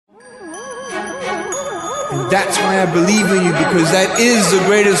That's why I believe in you, because that is the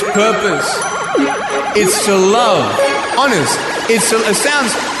greatest purpose. It's to love. Honest. It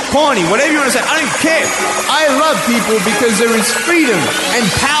sounds corny, whatever you want to say. I don't care. I love people because there is freedom and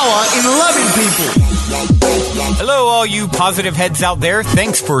power in loving people. Hello, all you positive heads out there.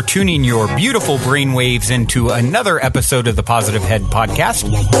 Thanks for tuning your beautiful brainwaves into another episode of the Positive Head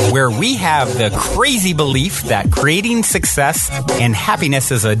Podcast, where we have the crazy belief that creating success and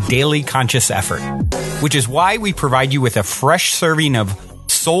happiness is a daily conscious effort, which is why we provide you with a fresh serving of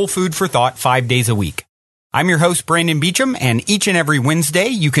soul food for thought 5 days a week. I'm your host, Brandon Beecham, and each and every Wednesday,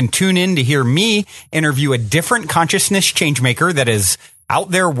 you can tune in to hear me interview a different consciousness changemaker that is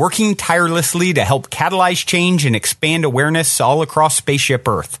out there working tirelessly to help catalyze change and expand awareness all across Spaceship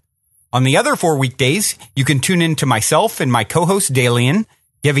Earth. On the other 4 weekdays, you can tune in to myself and my co-host, Dalien,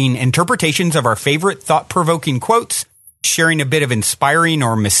 giving interpretations of our favorite thought-provoking quotes, sharing a bit of inspiring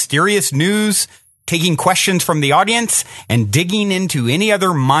or mysterious news, taking questions from the audience, and digging into any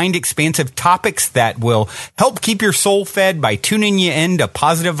other mind-expansive topics that will help keep your soul fed by tuning you into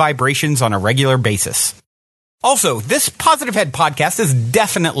positive vibrations on a regular basis. Also, this Positive Head Podcast is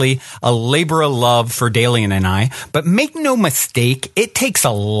definitely a labor of love for Dalien and I, but make no mistake, it takes a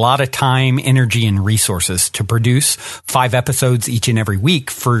lot of time, energy, and resources to produce 5 episodes each and every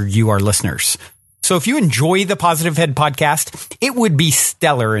week for you, our listeners. So if you enjoy the Positive Head Podcast, it would be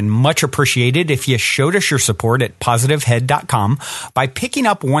stellar and much appreciated if you showed us your support at positivehead.com by picking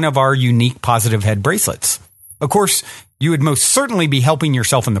up one of our unique Positive Head bracelets. Of course, you would most certainly be helping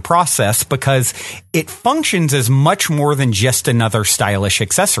yourself in the process because it functions as much more than just another stylish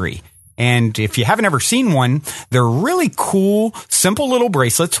accessory. And if you haven't ever seen one, they're really cool, simple little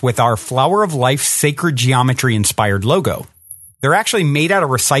bracelets with our Flower of Life sacred geometry inspired logo. They're actually made out of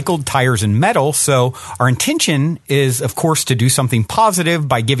recycled tires and metal, so our intention is, of course, to do something positive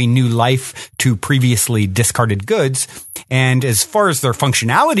by giving new life to previously discarded goods. And as far as their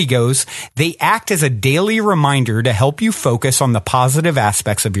functionality goes, they act as a daily reminder to help you focus on the positive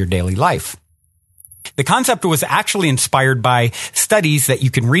aspects of your daily life. The concept was actually inspired by studies that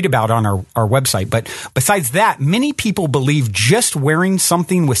you can read about on our website. But besides that, many people believe just wearing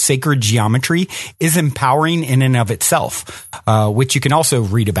something with sacred geometry is empowering in and of itself, which you can also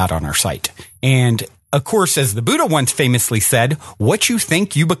read about on our site. And of course, as the Buddha once famously said, what you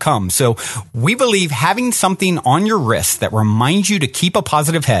think you become. So we believe having something on your wrist that reminds you to keep a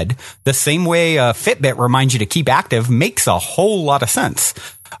positive head, the same way a Fitbit reminds you to keep active, makes a whole lot of sense.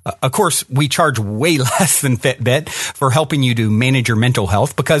 Of course, we charge way less than Fitbit for helping you to manage your mental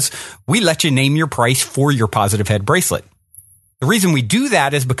health because we let you name your price for your Positive Head bracelet. The reason we do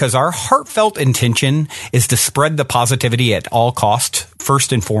that is because our heartfelt intention is to spread the positivity at all costs,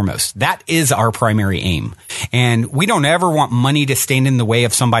 first and foremost. That is our primary aim. And we don't ever want money to stand in the way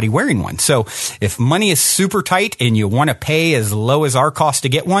of somebody wearing one. So if money is super tight and you want to pay as low as our cost to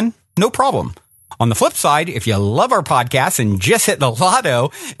get one, no problem. On the flip side, if you love our podcast and just hit the lotto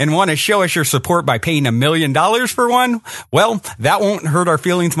and want to show us your support by paying $1 million for one, well, that won't hurt our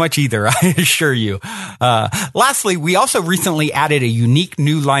feelings much either, I assure you. Lastly, we also recently added a unique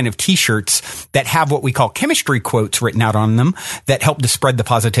new line of t-shirts that have what we call chemistry quotes written out on them that help to spread the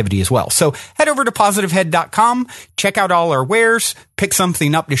positivity as well. So head over to positivehead.com, check out all our wares, pick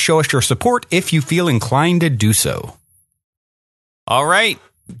something up to show us your support if you feel inclined to do so. All right.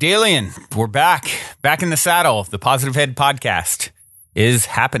 Dalien, we're back in the saddle. The Positive Head Podcast is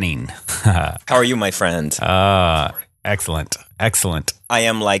happening. How are you, my friend? Excellent. I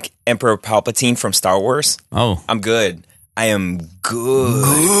am like Emperor Palpatine from Star Wars. Oh. I'm good. I am good.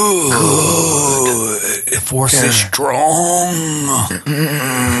 The Force is strong.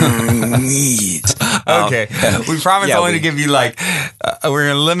 Okay. We promise only to give you we're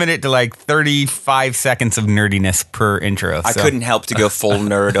going to limit it to 35 seconds of nerdiness per intro. I couldn't help to go full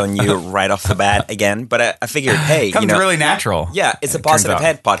nerd on you right off the bat again, but I figured, hey, comes really natural. Yeah, it's a Positive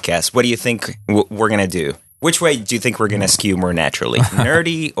Head podcast. What do you think we're going to do? Which way do you think we're going to skew more naturally?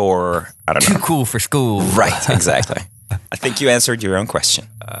 Nerdy or, I don't know. Too cool for school. Right, exactly. I think you answered your own question.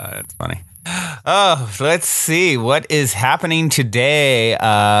 That's funny. Oh, let's see. What is happening today?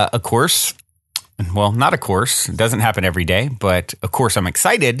 Of course, well, not of course. It doesn't happen every day. But of course, I'm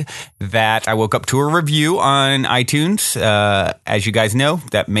excited that I woke up to a review on iTunes. As you guys know,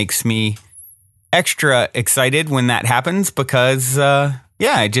 that makes me extra excited when that happens because,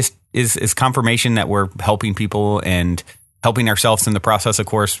 it just is confirmation that we're helping people and helping ourselves in the process, of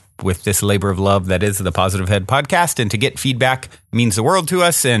course, with this labor of love that is the Positive Head Podcast. And to get feedback means the world to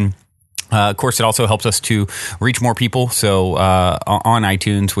us. And of course, it also helps us to reach more people. So on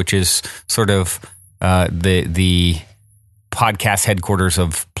iTunes, which is sort of the podcast headquarters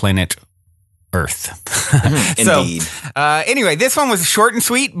of planet Earth. Indeed. So, anyway, this one was short and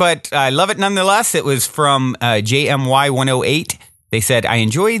sweet, but I love it nonetheless. It was from JMY108. They said, I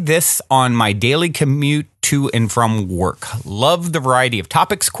enjoy this on my daily commute to and from work. Love the variety of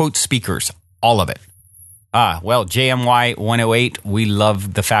topics, quotes, speakers, all of it. Well, JMY108, we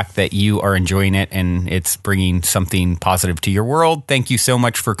love the fact that you are enjoying it and it's bringing something positive to your world. Thank you so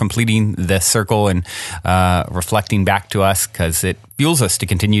much for completing the circle and reflecting back to us, because it fuels us to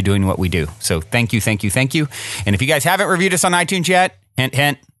continue doing what we do. So thank you, thank you, thank you. And if you guys haven't reviewed us on iTunes yet, hint,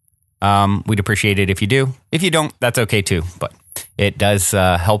 hint, we'd appreciate it if you do. If you don't, that's okay too. But it does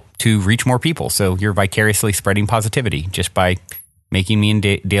help to reach more people. So you're vicariously spreading positivity just by making me and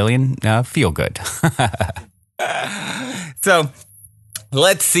Dalien feel good. So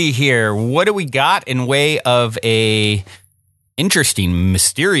let's see here. What do we got in way of a interesting,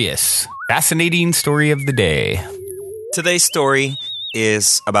 mysterious, fascinating story of the day? Today's story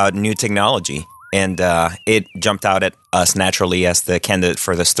is about new technology, and it jumped out at us naturally as the candidate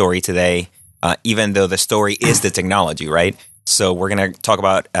for the story today, even though the story is the technology, right? So we're going to talk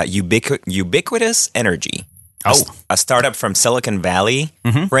about ubiquitous energy. A startup from Silicon Valley,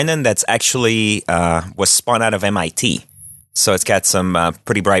 Brandon, that's actually was spun out of MIT. So it's got some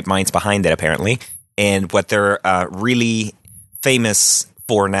pretty bright minds behind it, apparently. And what they're really famous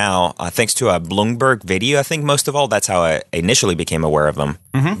for now, thanks to a Bloomberg video, I think most of all, that's how I initially became aware of them.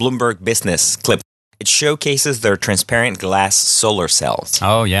 Bloomberg Business clip. It showcases their transparent glass solar cells.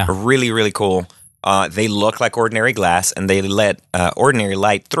 Oh, yeah. Really, really cool. They look like ordinary glass, and they let ordinary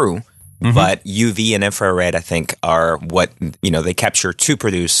light through. But UV and infrared, I think, are what they capture to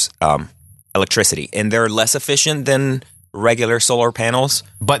produce electricity, and they're less efficient than regular solar panels.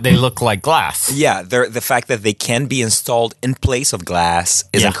 But they look like glass. Yeah, the fact that they can be installed in place of glass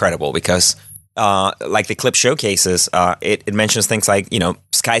is incredible, because, like the clip showcases, it mentions things like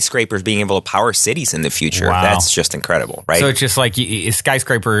skyscrapers being able to power cities in the future. Wow. That's just incredible, right? So it's just like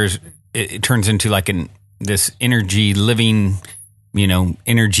skyscrapers. It turns into like this energy living.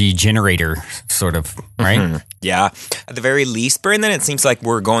 Energy generator sort of, right? Yeah. At the very least, Brandon, it seems like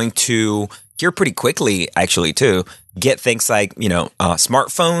we're going to here pretty quickly, actually, too, get things like,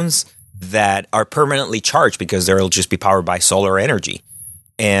 smartphones that are permanently charged because they'll just be powered by solar energy.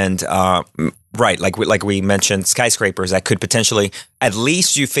 And, right, like we mentioned, skyscrapers that could potentially, at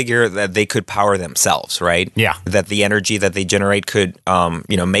least you figure that they could power themselves, right? Yeah. That the energy that they generate could,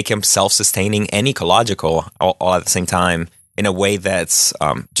 make them self-sustaining and ecological all at the same time, in a way that's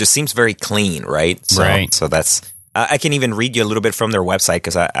just seems very clean, right? So that's I can even read you a little bit from their website,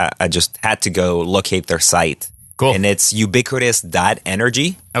 because I just had to go locate their site. Cool. And it's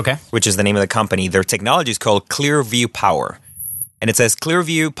ubiquitous.energy, which is the name of the company. Their technology is called Clearview Power. And it says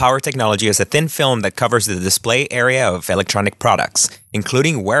Clearview Power technology is a thin film that covers the display area of electronic products,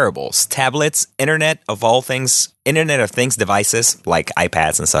 including wearables, tablets, Internet of Things devices like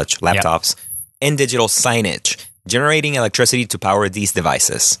iPads and such, laptops, and digital signage, generating electricity to power these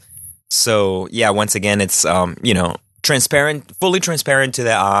devices. So, yeah, once again, it's, transparent, fully transparent to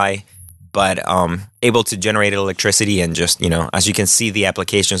the eye, but able to generate electricity, and just, as you can see, the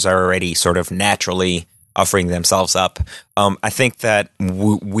applications are already sort of naturally offering themselves up. I think that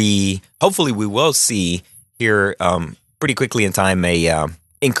hopefully we will see here pretty quickly in time a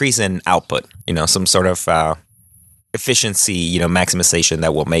increase in output, some sort of efficiency, maximization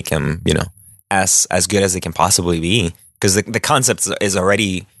that will make them, as good as it can possibly be, because the concept is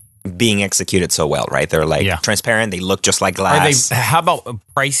already being executed so well, right? They're transparent. They look just like glass. How about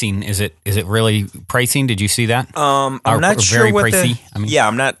pricing? Is it really pricing? Did you see that? I'm not sure very what pricey.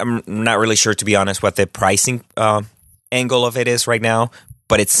 I'm not really sure, to be honest, what the pricing angle of it is right now.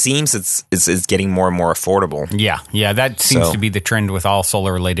 But it seems it's getting more and more affordable. Yeah, that seems to be the trend with all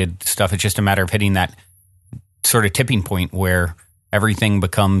solar related stuff. It's just a matter of hitting that sort of tipping point where everything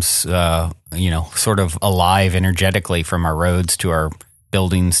becomes, sort of alive energetically, from our roads to our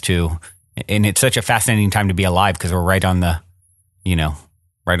buildings and it's such a fascinating time to be alive, because we're right on the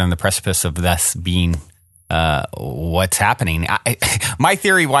precipice of this being what's happening. My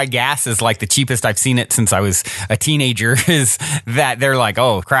theory why gas is like the cheapest I've seen it since I was a teenager is that they're like,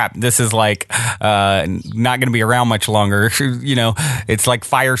 oh crap, this is like not going to be around much longer. It's like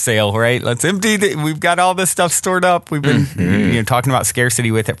fire sale, right? Let's empty we've got all this stuff stored up. We've been talking about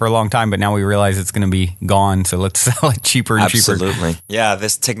scarcity with it for a long time, but now we realize it's going to be gone. So let's sell it cheaper and cheaper. Absolutely. Yeah,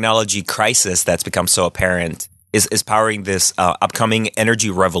 this technology crisis that's become so apparent is powering this upcoming energy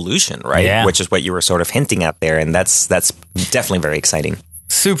revolution, right? Yeah. Which is what you were sort of hinting at there, and that's definitely very exciting.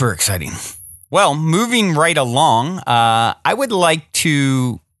 Super exciting. Well, moving right along, I would like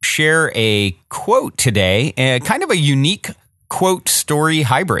to share a quote today, kind of a unique quote story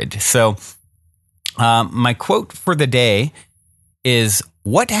hybrid. So My quote for the day is,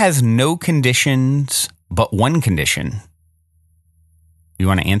 "What has no conditions but one condition?" You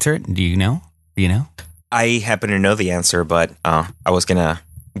want to answer it? Do you know? I happen to know the answer, but I was going to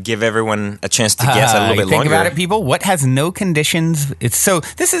give everyone a chance to guess a little bit think longer. Think about it, people. What has no conditions?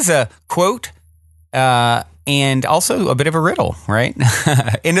 This is a quote and also a bit of a riddle, right?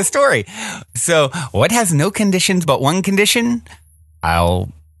 In the story. So what has no conditions but one condition? I'll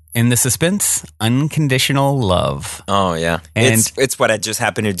end the suspense. Unconditional love. Oh, yeah. And it's what I just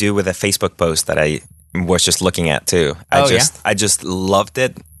happened to do with a Facebook post that I was just looking at too. I just loved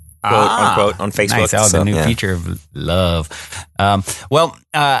it. Quote unquote on Facebook. Nice. The new feature of love. I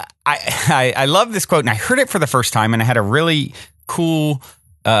love this quote, and I heard it for the first time, and I had a really cool,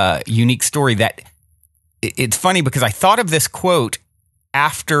 unique story that it's funny because I thought of this quote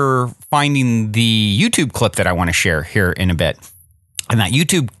after finding the YouTube clip that I want to share here in a bit. And that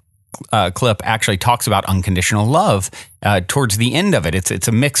YouTube clip actually talks about unconditional love towards the end of it. It's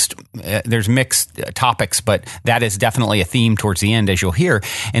a mixed, there's mixed topics, but that is definitely a theme towards the end, as you'll hear.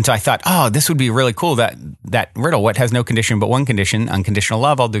 And so I thought, this would be really cool, that riddle, what has no condition but one condition, unconditional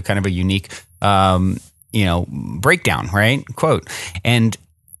love. I'll do kind of a unique, breakdown, right? Quote. And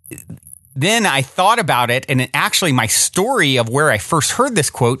then I thought about it, and actually my story of where I first heard this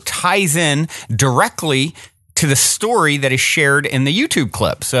quote ties in directly to the story that is shared in the YouTube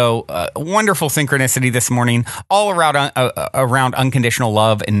clip. So wonderful synchronicity this morning, all around unconditional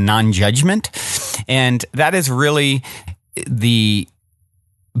love and non-judgment. And that is really the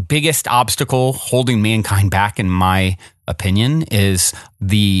biggest obstacle holding mankind back, in my opinion, is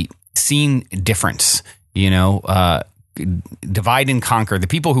the seeing difference, divide and conquer. The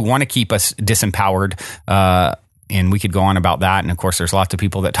people who want to keep us disempowered, and we could go on about that. And of course, there's lots of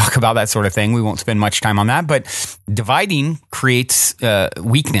people that talk about that sort of thing. We won't spend much time on that, but dividing creates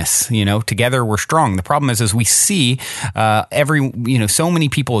weakness. Together we're strong. The problem is we see so many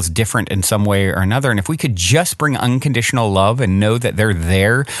people as different in some way or another. And if we could just bring unconditional love and know that they're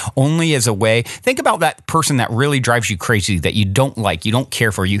there only as a way, think about that person that really drives you crazy, that you don't like, you don't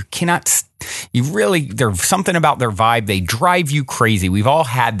care for, there's something about their vibe. They drive you crazy. We've all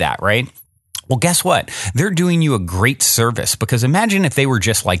had that, right? Well, guess what? They're doing you a great service, because imagine if they were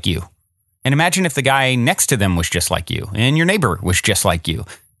just like you. And imagine if the guy next to them was just like you and your neighbor was just like you.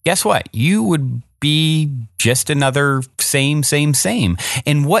 Guess what? You would be just another same.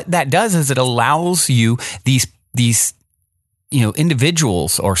 And what that does is it allows you these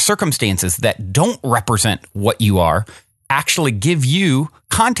individuals or circumstances that don't represent what you are actually give you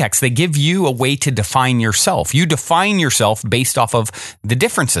context. They give you a way to define yourself. You define yourself based off of the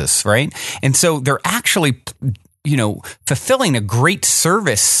differences, right? And so they're actually, fulfilling a great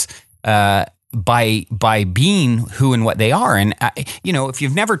service by being who and what they are. And, if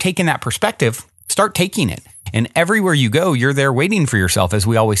you've never taken that perspective, start taking it. And everywhere you go, you're there waiting for yourself, as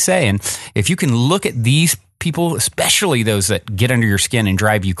we always say. And if you can look at these people, especially those that get under your skin and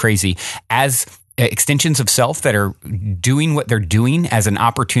drive you crazy, as extensions of self that are doing what they're doing as an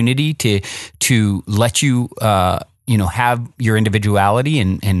opportunity to let you, have your individuality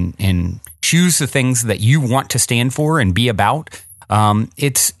and choose the things that you want to stand for and be about.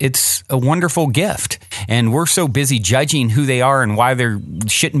 It's a wonderful gift, and we're so busy judging who they are and why they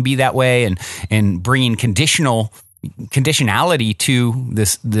shouldn't be that way, and bringing conditionality to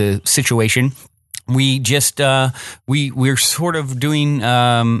the situation. We just we're sort of doing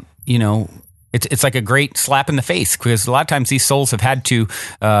It's like a great slap in the face, because a lot of times these souls have had to,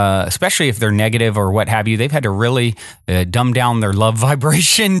 especially if they're negative or what have you, they've had to really dumb down their love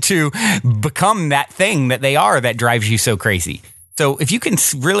vibration to become that thing that they are that drives you so crazy. So if you can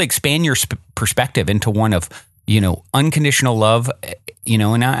really expand your perspective into one of, unconditional love,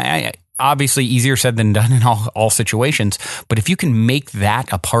 and I obviously easier said than done in all situations. But if you can make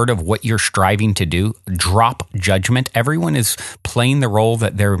that a part of what you're striving to do, drop judgment. Everyone is playing the role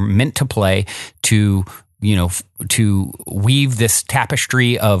that they're meant to play to weave this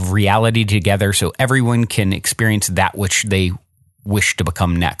tapestry of reality together so everyone can experience that which they wish to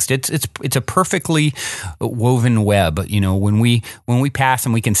become next. It's a perfectly woven web. When we pass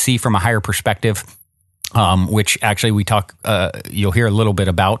and we can see from a higher perspective, which actually we talk, you'll hear a little bit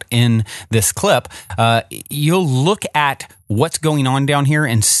about in this clip. You'll look at what's going on down here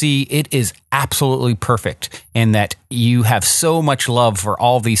and see it is absolutely perfect, and that you have so much love for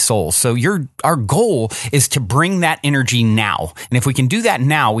all these souls. So our goal is to bring that energy now. And if we can do that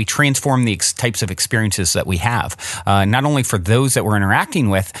now, we transform the types of experiences that we have, not only for those that we're interacting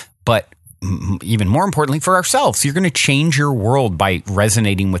with, but even more importantly for ourselves. So you're going to change your world by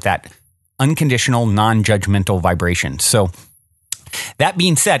resonating with that unconditional, non-judgmental vibration. So That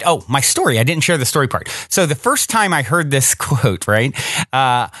being said, my story, I didn't share the story part. So the first time I heard this quote, right,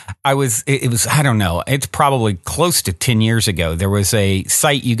 it was, I don't know, it's probably close to 10 years ago. There was a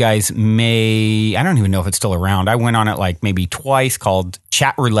site you guys I don't even know if it's still around. I went on it like maybe twice, called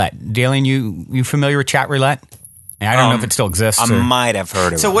Chat Roulette. Dalien, you familiar with Chat Roulette? I don't know if it still exists. I might have heard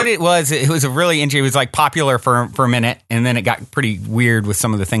of it. So what it was a really interesting, it was like popular for a minute, and then it got pretty weird with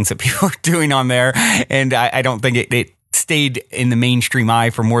some of the things that people were doing on there. And I don't think it stayed in the mainstream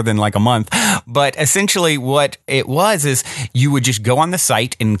eye for more than like a month. But essentially what it was is you would just go on the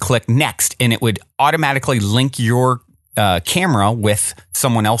site and click next, and it would automatically link your camera with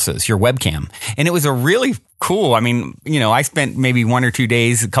someone else's, your webcam. And it was a really cool. I mean, I spent maybe 1 or 2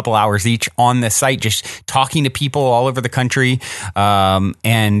 days, a couple hours each on the site, just talking to people all over the country, or all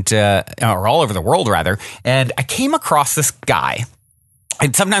over the world rather. And I came across this guy.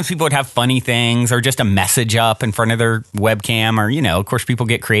 And sometimes people would have funny things or just a message up in front of their webcam, or, of course, people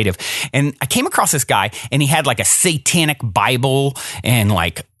get creative. And I came across this guy, and he had like a satanic Bible and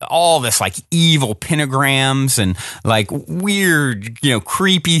like all this like evil pentagrams and like weird,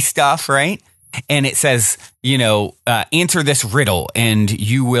 creepy stuff, right? And it says, answer this riddle and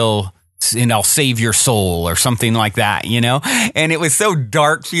I'll save your soul, or something like that, and it was so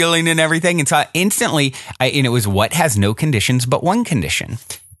dark feeling and everything. And so instantly, it was what has no conditions but one condition.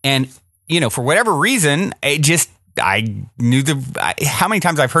 And, for whatever reason, I knew how many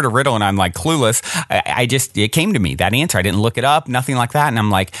times I've heard a riddle and I'm like clueless. It came to me, that answer. I didn't look it up, nothing like that. And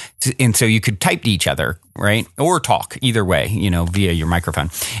I'm like, and so you could type to each other, right? Or talk either way, via your microphone.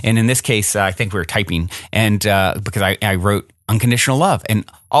 And in this case, I think we were typing, and because I wrote unconditional love, and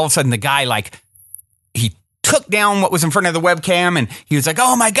all of a sudden the guy, like, he took down what was in front of the webcam, and he was like,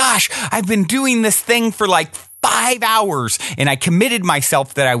 oh my gosh, I've been doing this thing for like 5 hours, and I committed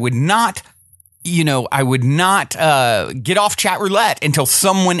myself that I would not get off Chat Roulette until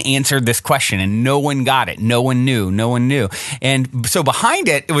someone answered this question, and no one got it. No one knew. And so behind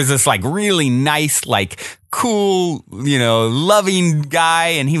it was this like really nice, like cool, loving guy.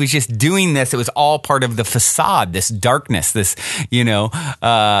 And he was just doing this. It was all part of the facade, this darkness, this,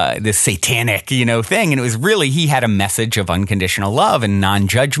 this satanic, thing. And it was really, he had a message of unconditional love and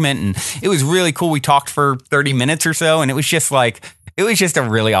non-judgment. And it was really cool. We talked for 30 minutes or so, and it was just a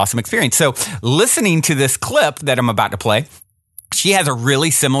really awesome experience. So listening to this clip that I'm about to play, she has a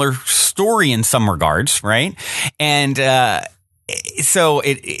really similar story in some regards, right? And so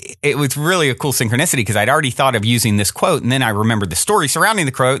it was really a cool synchronicity, because I'd already thought of using this quote, and then I remembered the story surrounding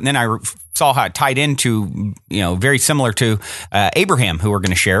the quote, and then I saw how it tied into, very similar to Abraham, who we're going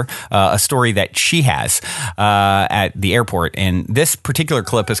to share a story that she has at the airport. And this particular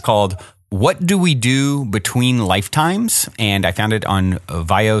clip is called What Do We Do Between Lifetimes? And I found it on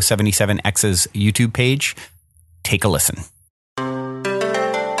Vio77X's YouTube page. Take a listen.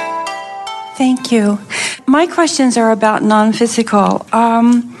 Thank you. My questions are about non-physical.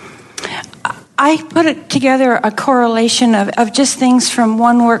 I put together a correlation of just things from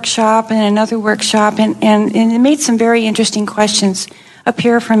one workshop and another workshop, and it made some very interesting questions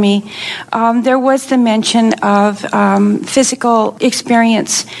appear for me. There was the mention of physical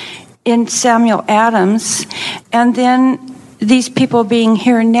experience in Samuel Adams, and then these people being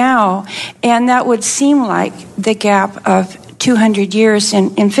here now, and that would seem like the gap of 200 years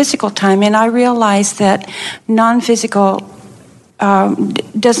in physical time. And I realized that non-physical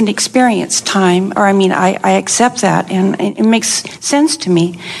doesn't experience time, or I accept that, and it makes sense to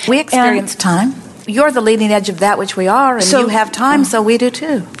me. We experience time. You're the leading edge of that which we are, and you have time, so we do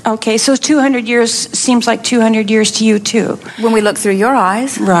too. Okay, so 200 years seems like 200 years to you too. When we look through your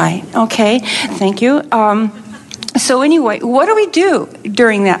eyes. Right, okay, thank you. So anyway, what do we do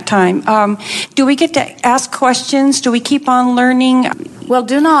during that time? Do we get to ask questions? Do we keep on learning? Well,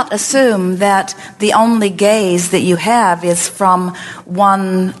 do not assume that the only gaze that you have is from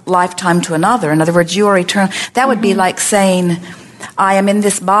one lifetime to another. In other words, you are eternal. That would be like saying, I am in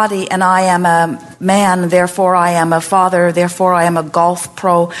this body and I am a man, therefore I am a father, therefore I am a golf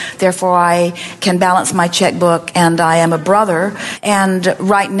pro, therefore I can balance my checkbook, and I am a brother, and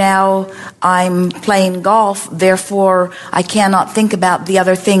right now I'm playing golf, therefore I cannot think about the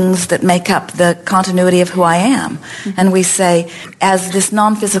other things that make up the continuity of who I am. And we say, as this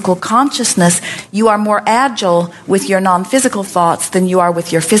non-physical consciousness, you are more agile with your non-physical thoughts than you are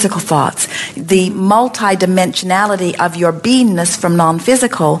with your physical thoughts. The multidimensionality of your beingness from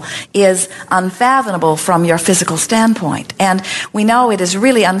non-physical is unfathomable unfathomable from your physical standpoint. And we know it is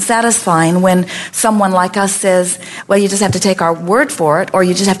really unsatisfying when someone like us says, well, you just have to take our word for it, or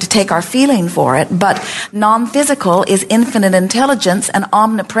you just have to take our feeling for it. But non-physical is infinite intelligence and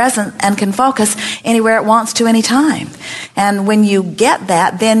omnipresent and can focus anywhere it wants to anytime. And when you get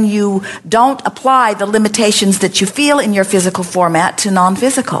that, then you don't apply the limitations that you feel in your physical format to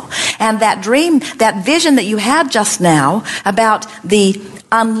non-physical. And that dream, that vision that you had just now about the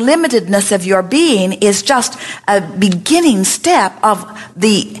unlimitedness of your being is just a beginning step of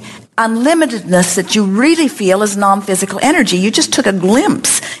the unlimitedness that you really feel as non-physical energy. You just took a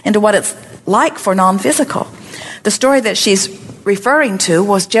glimpse into what it's like for non-physical. The story that she's referring to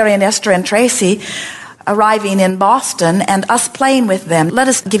was Jerry and Esther and Tracy arriving in Boston and us playing with them. Let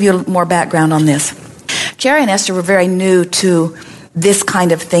us give you more background on this. Jerry and Esther were very new to this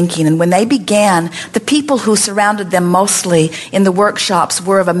kind of thinking, and when they began, the people who surrounded them mostly in the workshops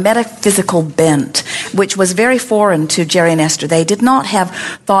were of a metaphysical bent, which was very foreign to Jerry and Esther. They did not have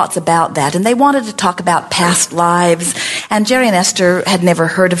thoughts about that, and they wanted to talk about past lives, and Jerry and Esther had never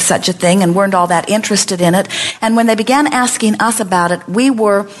heard of such a thing and weren't all that interested in it. And when they began asking us about it, we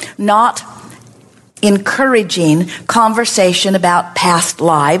were not encouraging conversation about past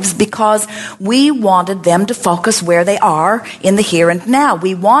lives because we wanted them to focus where they are in the here and now.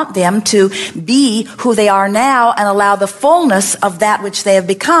 We want them to be who they are now and allow the fullness of that which they have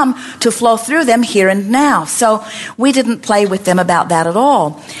become to flow through them here and now. So we didn't play with them about that at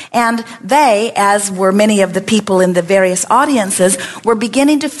all. And they, as were many of the people in the various audiences, were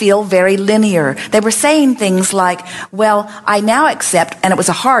beginning to feel very linear. They were saying things like, well, I now accept, and it was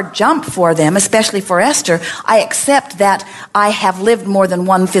a hard jump for them, especially for Esther, I accept that I have lived more than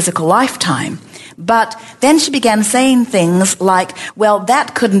one physical lifetime. But then she began saying things like, well,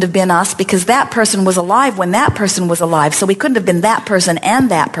 that couldn't have been us because that person was alive when that person was alive. So we couldn't have been that person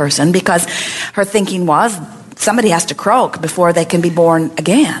and that person, because her thinking was somebody has to croak before they can be born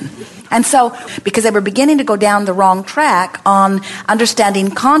again. And so, because they were beginning to go down the wrong track on understanding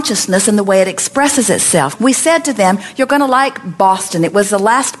consciousness and the way it expresses itself, we said to them, you're going to like Boston. It was the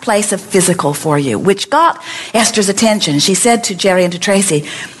last place of physical for you, which got Esther's attention. She said to Jerry and to Tracy,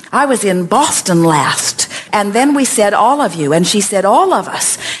 I was in Boston last. And then we said, all of you. And she said, all of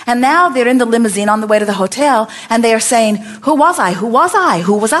us. And now they're in the limousine on the way to the hotel, and they are saying, who was I? Who was I?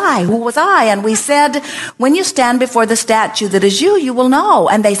 Who was I? Who was I? And we said, when you stand before the statue that is you, you will know.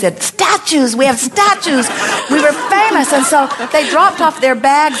 And they said, statues, we have statues. We were famous. And so they dropped off their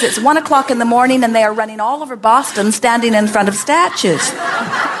bags. It's 1 o'clock in the morning, and they are running all over Boston, standing in front of statues.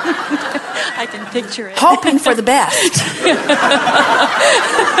 I can picture it. Hoping for the best.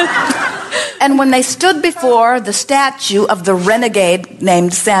 And when they stood before the statue of the renegade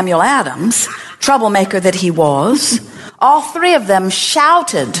named Samuel Adams, troublemaker that he was, all three of them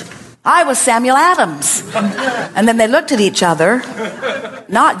shouted, I was Samuel Adams. And then they looked at each other,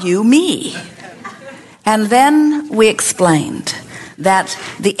 not you, me. And then we explained that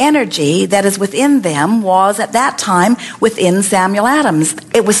the energy that is within them was at that time within Samuel Adams.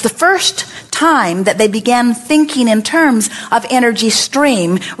 It was the first time that they began thinking in terms of energy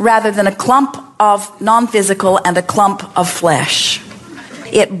stream rather than a clump of non-physical and a clump of flesh.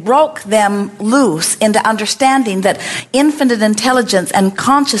 It broke them loose into understanding that infinite intelligence and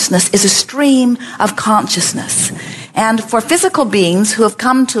consciousness is a stream of consciousness. And for physical beings who have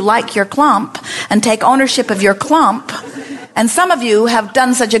come to like your clump and take ownership of your clump, and some of you have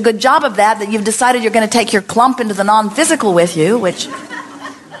done such a good job of that you've decided you're going to take your clump into the non-physical with you, which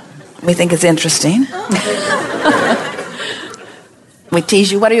we think is interesting. We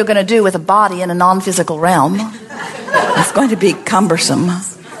tease you, what are you going to do with a body in a non-physical realm? It's going to be cumbersome.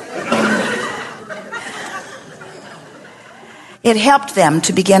 It helped them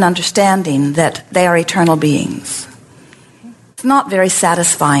to begin understanding that they are eternal beings. It's not very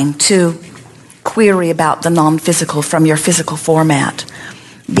satisfying to query about the non-physical from your physical format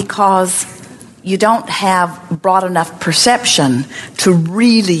because you don't have broad enough perception to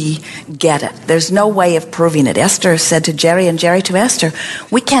really get it. There's no way of proving it. Esther said to Jerry and Jerry to Esther,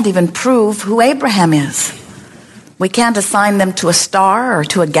 we can't even prove who Abraham is. We can't assign them to a star or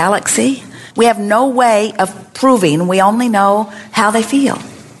to a galaxy. We have no way of proving. We only know how they feel.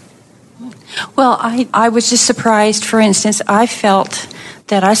 Well, I was just surprised. For instance, I felt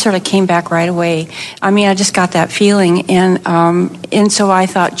that I sort of came back right away. I mean, I just got that feeling, and so I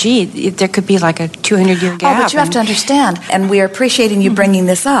thought, gee, there could be like a 200-year gap. Oh, but you have to understand, and we are appreciating you bringing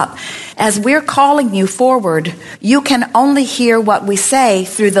this up. as we're calling you forward, you can only hear what we say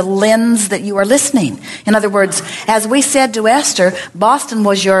through the lens that you are listening. In other words, as we said to Esther, Boston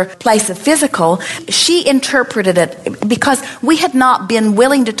was your place of physical. She interpreted it because we had not been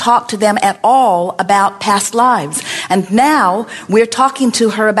willing to talk to them at all about past lives. And now we're talking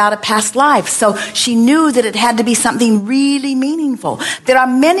to her about a past life. So she knew that it had to be something really meaningful. There are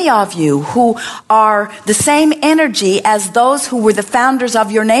many of you who are the same energy as those who were the founders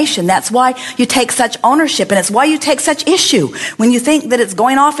of your nation. That's why you take such ownership, and it's why you take such issue when you think that it's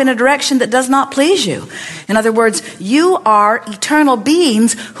going off in a direction that does not please you. In other words, you are eternal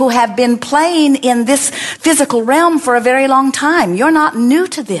beings who have been playing in this physical realm for a very long time. You're not new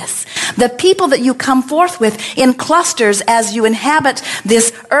to this. The people that you come forth with in clusters as you inhabit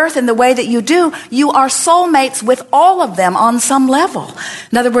this earth in the way that you do, you are soulmates with all of them on some level.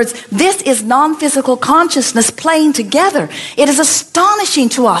 In other words, this is non-physical consciousness playing together. It is astonishing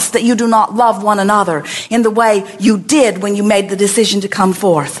to us that you do not love one another in the way you did when you made the decision to come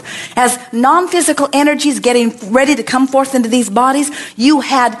forth. As non-physical energies getting ready to come forth into these bodies, you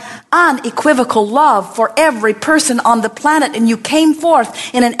had unequivocal love for every person on the planet, and you came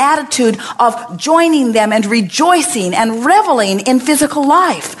forth in an attitude of joining them and rejoicing and reveling in physical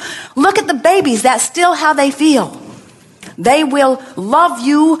life. Look at the babies. That's still how they feel. They will love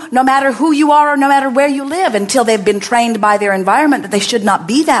you no matter who you are or no matter where you live until they've been trained by their environment that they should not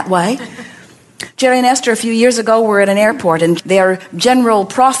be that way. Jerry and Esther a few years ago were at an airport, and their general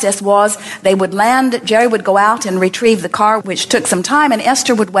process was they would land, Jerry would go out and retrieve the car, which took some time, and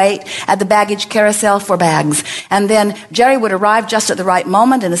Esther would wait at the baggage carousel for bags. And then Jerry would arrive just at the right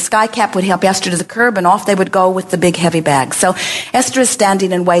moment, and a skycap would help Esther to the curb, and off they would go with the big heavy bags. So Esther is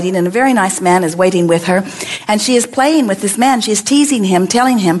standing and waiting, and a very nice man is waiting with her, and she is playing with this man. She is teasing him,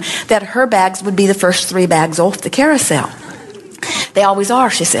 telling him that her bags would be the first 3 bags off the carousel. They always are,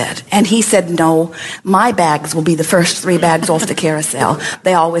 she said. And he said, no, my bags will be the first 3 bags off the carousel.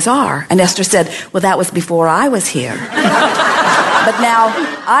 They always are. And Esther said, well, that was before I was here. But now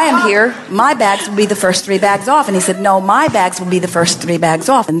I am here. My bags will be the first 3 bags off. And he said, no, my bags will be the first 3 bags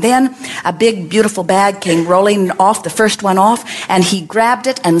off. And then a big, beautiful bag came rolling off, the first one off. And he grabbed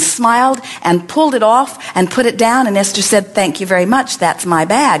it and smiled and pulled it off and put it down. And Esther said, thank you very much. That's my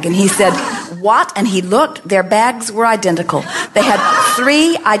bag. And he said, what? And he looked. Their bags were identical. They had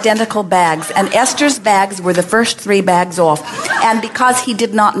 3 identical bags, and Esther's bags were the first 3 bags off. And because he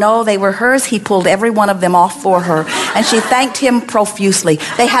did not know they were hers, he pulled every one of them off for her. And she thanked him profusely.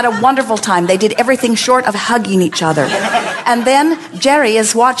 They had a wonderful time. They did everything short of hugging each other. And then Jerry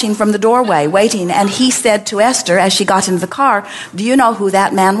is watching from the doorway, waiting, and he said to Esther as she got into the car, do you know who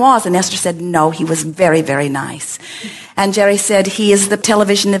that man was? And Esther said, no, he was very, very nice. And Jerry said, he is the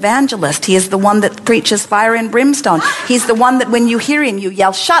television evangelist. He is the one that preaches fire and brimstone. He's the one that when you hear him, you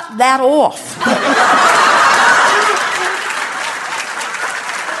yell, shut that off.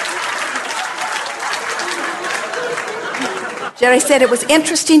 Jerry said, it was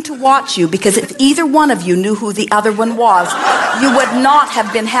interesting to watch you because if either one of you knew who the other one was, you would not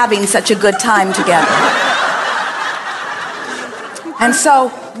have been having such a good time together. And so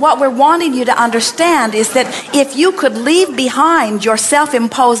what we're wanting you to understand is that if you could leave behind your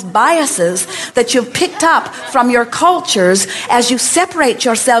self-imposed biases that you've picked up from your cultures as you separate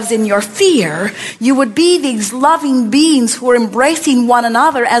yourselves in your fear, you would be these loving beings who are embracing one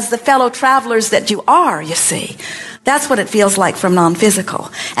another as the fellow travelers that you are, you see. That's what it feels like from non-physical.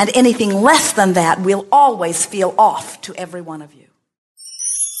 And anything less than that will always feel off to every one of you.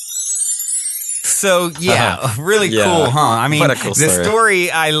 So, really cool, huh? I mean, what a cool story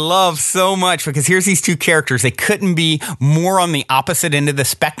I love so much because here's these 2 characters. They couldn't be more on the opposite end of the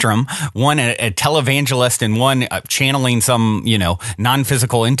spectrum. One, a televangelist, and one channeling some,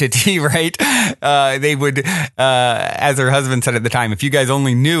 non-physical entity, right? They would, as her husband said at the time, if you guys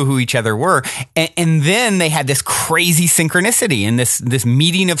only knew who each other were. And then they had this crazy synchronicity in this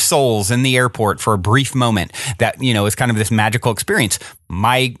meeting of souls in the airport for a brief moment that, is kind of this magical experience.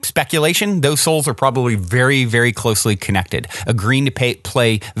 My speculation, those souls are probably very, very closely connected, agreeing to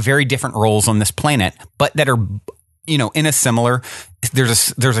play very different roles on this planet, but that are, in a similar,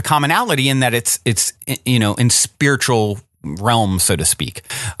 there's a commonality in that it's in spiritual realms, so to speak.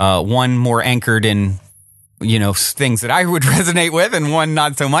 One more anchored in, things that I would resonate with and one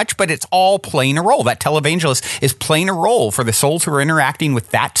not so much, but it's all playing a role. That televangelist is playing a role for the souls who are interacting with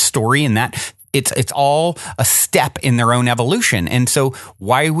that story and that it's all a step in their own evolution. And so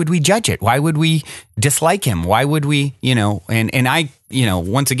why would we judge it? Why would we dislike him? Why would we, and I,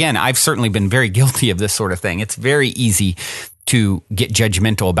 once again, I've certainly been very guilty of this sort of thing. It's very easy to get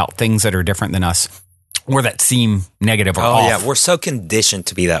judgmental about things that are different than us. or that seem negative or off. Yeah, we're so conditioned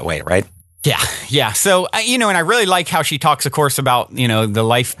to be that way, right? Yeah. So, and I really like how she talks, of course, about, the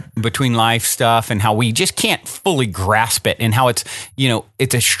life between life stuff and how we just can't fully grasp it and how it's,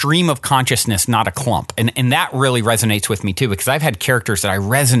 it's a stream of consciousness, not a clump. And that really resonates with me too, because I've had characters that I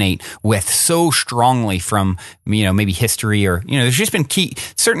resonate with so strongly from, maybe history or, there's just been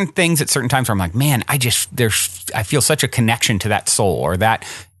certain things at certain times where I'm like, man, I feel such a connection to that soul or that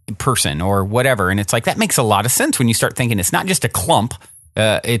person or whatever. And it's like, that makes a lot of sense when you start thinking it's not just a clump.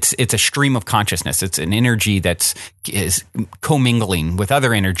 It's a stream of consciousness. It's an energy is commingling with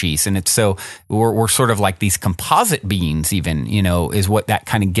other energies, and it's so we're sort of like these composite beings. Even is what that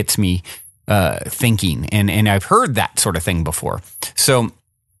kind of gets me thinking, and I've heard that sort of thing before. So,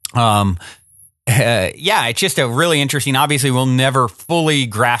 it's just a really interesting. Obviously, we'll never fully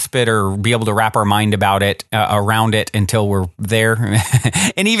grasp it or be able to wrap our mind about it around it until we're there.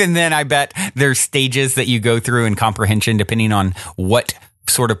 And even then, I bet there's stages that you go through in comprehension, depending on what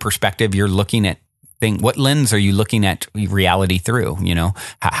sort of perspective you're looking at. What lens are you looking at reality through?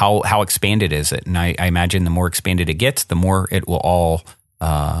 How expanded is it? And I imagine the more expanded it gets, the more it will all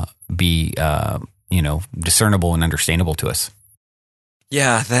be discernible and understandable to us.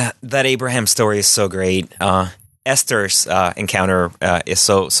 Yeah, that Abraham story is so great. Esther's encounter is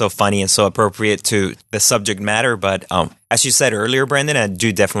so funny and so appropriate to the subject matter. But as you said earlier, Brandon, I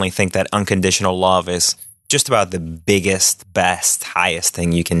do definitely think that unconditional love is just about the biggest, best, highest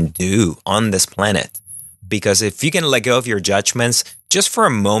thing you can do on this planet. Because if you can let go of your judgments just for a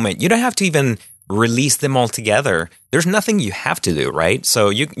moment, you don't have to even release them altogether. There's nothing you have to do, right? So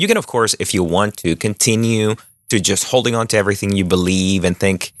you can, of course, if you want to, continue to just holding on to everything you believe and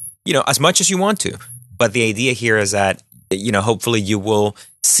think, as much as you want to. But the idea here is that, hopefully you will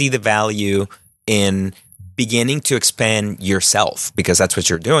see the value in beginning to expand yourself, because that's what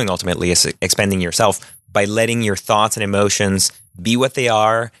you're doing ultimately, is expanding yourself by letting your thoughts and emotions be what they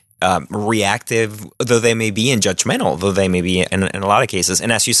are, reactive, though they may be, and judgmental, though they may be in a lot of cases.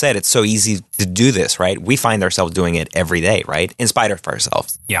 And as you said, it's so easy to do this, right? We find ourselves doing it every day, right? In spite of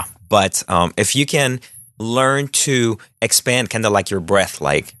ourselves. Yeah. But if you can learn to expand, kind of like your breath,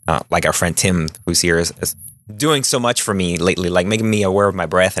 like our friend Tim, who's here, is doing so much for me lately, like making me aware of my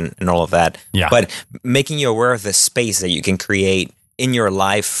breath and all of that. Yeah. But making you aware of the space that you can create in your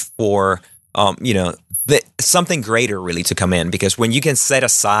life for, something greater really to come in. Because when you can set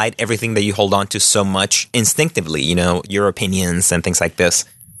aside everything that you hold on to so much instinctively, your opinions and things like this,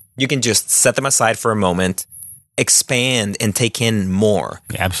 you can just set them aside for a moment, expand and take in more.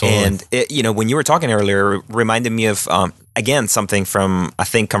 Yeah, absolutely. And it, when you were talking earlier, it reminded me of again something from, I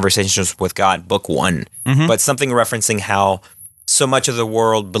think, Conversations with God, book 1, but something referencing how so much of the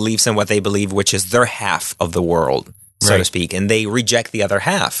world believes in what they believe, which is their half of the world, so to speak, and they reject the other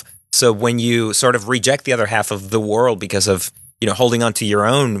half. So when you sort of reject the other half of the world because of holding on to your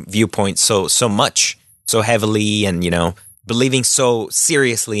own viewpoint so much, so heavily, and believing so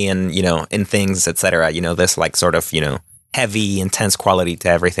seriously in, in things, etc., this like sort of, heavy, intense quality to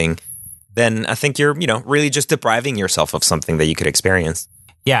everything, then I think you're, really just depriving yourself of something that you could experience.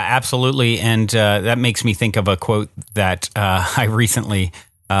 Yeah, absolutely. And that makes me think of a quote that I recently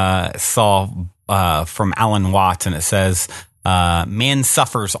saw from Alan Watts, and it says, man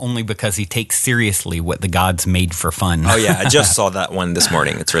suffers only because he takes seriously what the gods made for fun. Oh, yeah. I just saw that one this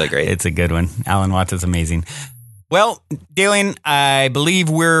morning. It's really great. It's a good one. Alan Watts is amazing. Well, Dalien, I believe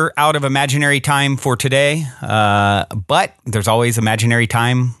we're out of imaginary time for today, but there's always imaginary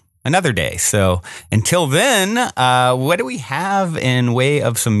time another day. So until then, what do we have in way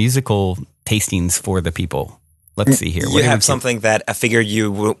of some musical tastings for the people? Let's see here. You have something that I figured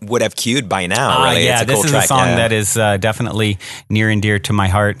you would have cued by now. Really, yeah, it's a cool this track. is a song that is definitely near and dear to my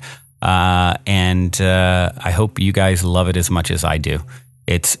heart, and I hope you guys love it as much as I do.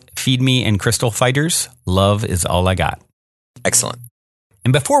 It's Feed Me and Crystal Fighters, Love Is All I Got. Excellent.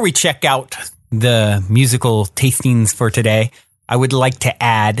 And before we check out the musical tastings for today, I would like to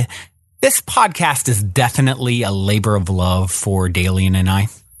add, this podcast is definitely a labor of love for Dalien and I.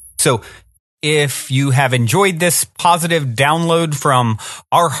 So if you have enjoyed this positive download from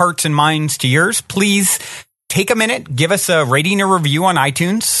our hearts and minds to yours, please take a minute, give us a rating or review on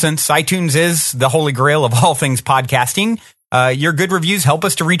iTunes, since iTunes is the holy grail of all things podcasting. Your good reviews help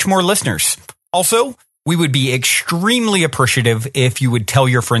us to reach more listeners. Also, we would be extremely appreciative if you would tell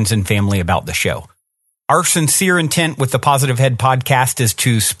your friends and family about the show. Our sincere intent with the Positive Head podcast is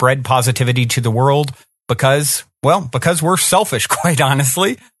to spread positivity to the world because we're selfish, quite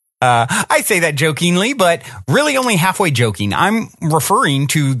honestly. I say that jokingly, but really only halfway joking. I'm referring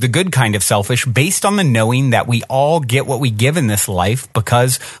to the good kind of selfish based on the knowing that we all get what we give in this life,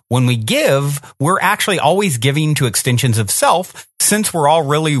 because when we give, we're actually always giving to extensions of self, since we're all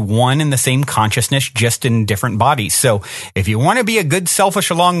really one in the same consciousness, just in different bodies. So if you want to be a good selfish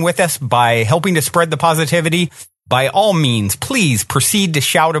along with us by helping to spread the positivity, by all means, please proceed to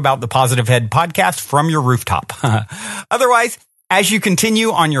shout about the Positive Head podcast from your rooftop. Otherwise, as you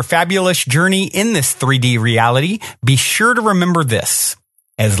continue on your fabulous journey in this 3D reality, be sure to remember this.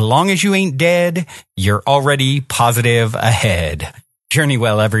 As long as you ain't dead, you're already positive ahead. Journey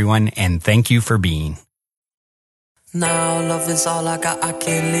well, everyone, and thank you for being. Now love is all I got, I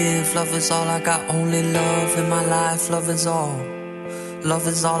can't live. Love is all I got, only love in my life. Love is all. Love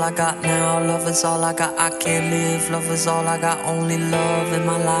is all I got now. Love is all I got, I can't live. Love is all I got, only love in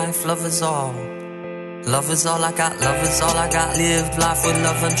my life. Love is all. Love is all I got, love is all I got. Live life with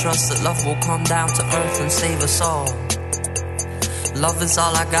love and trust that love will come down to earth and save us all. Love is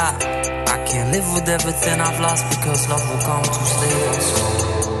all I got. I can't live with everything I've lost, because love will come to save us all.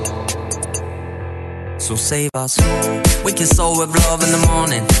 So save our soul. Wake your soul with love in the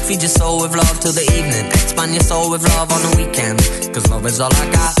morning. Feed your soul with love till the evening. Expand your soul with love on the weekend, cause love is all I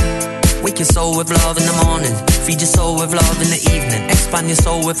got. Wake your soul with love in the morning. Feed your soul with love in the evening. Expand your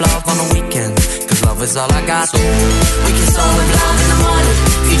soul with love on the weekend, cause love is all I got. So wake your soul with love in the morning.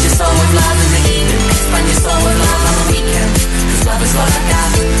 Feed your soul with love in the evening. Expand your soul with love on the weekend, cause love is all I got.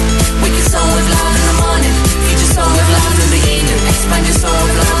 Wake your soul with love in the morning. Feed your soul with love in the evening. Expand your soul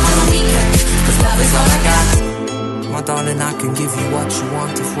with love on the weekend, cause love is all I got. My darling, I can give you what you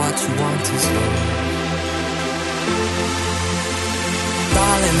want if what you want is love.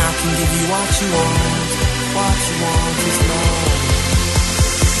 Darling, I can give you what you want is love.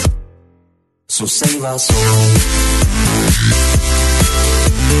 So save our soul.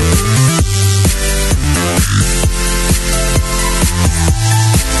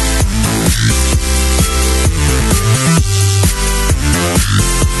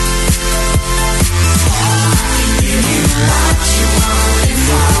 Give you what you want if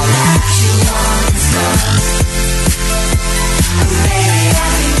all that you want is love. Baby, I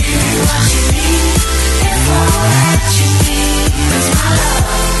can give you what you need if all that you need is my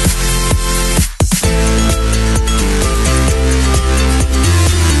love.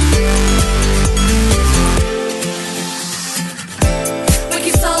 Wake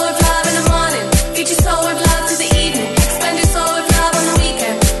your soul with love in the morning. Feed your soul with love to the evening. Expand your soul with love on the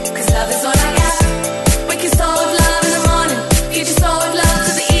weekend, cause love is all I got. Wake your soul with love in the morning. Feed your soul with love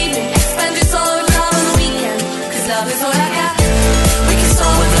to the evening. Expand your soul with love on the weekend, cause love is all I got. Wake your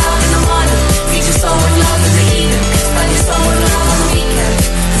soul with love in the morning. Feed your soul with love in the evening. Expand your soul with love on the weekend,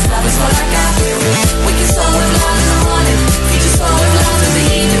 cause love is all I got. Wake your soul with love in the morning. Feed your soul with love in the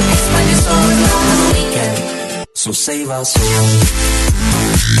evening. Expand your soul with love on the weekend. So save our soul.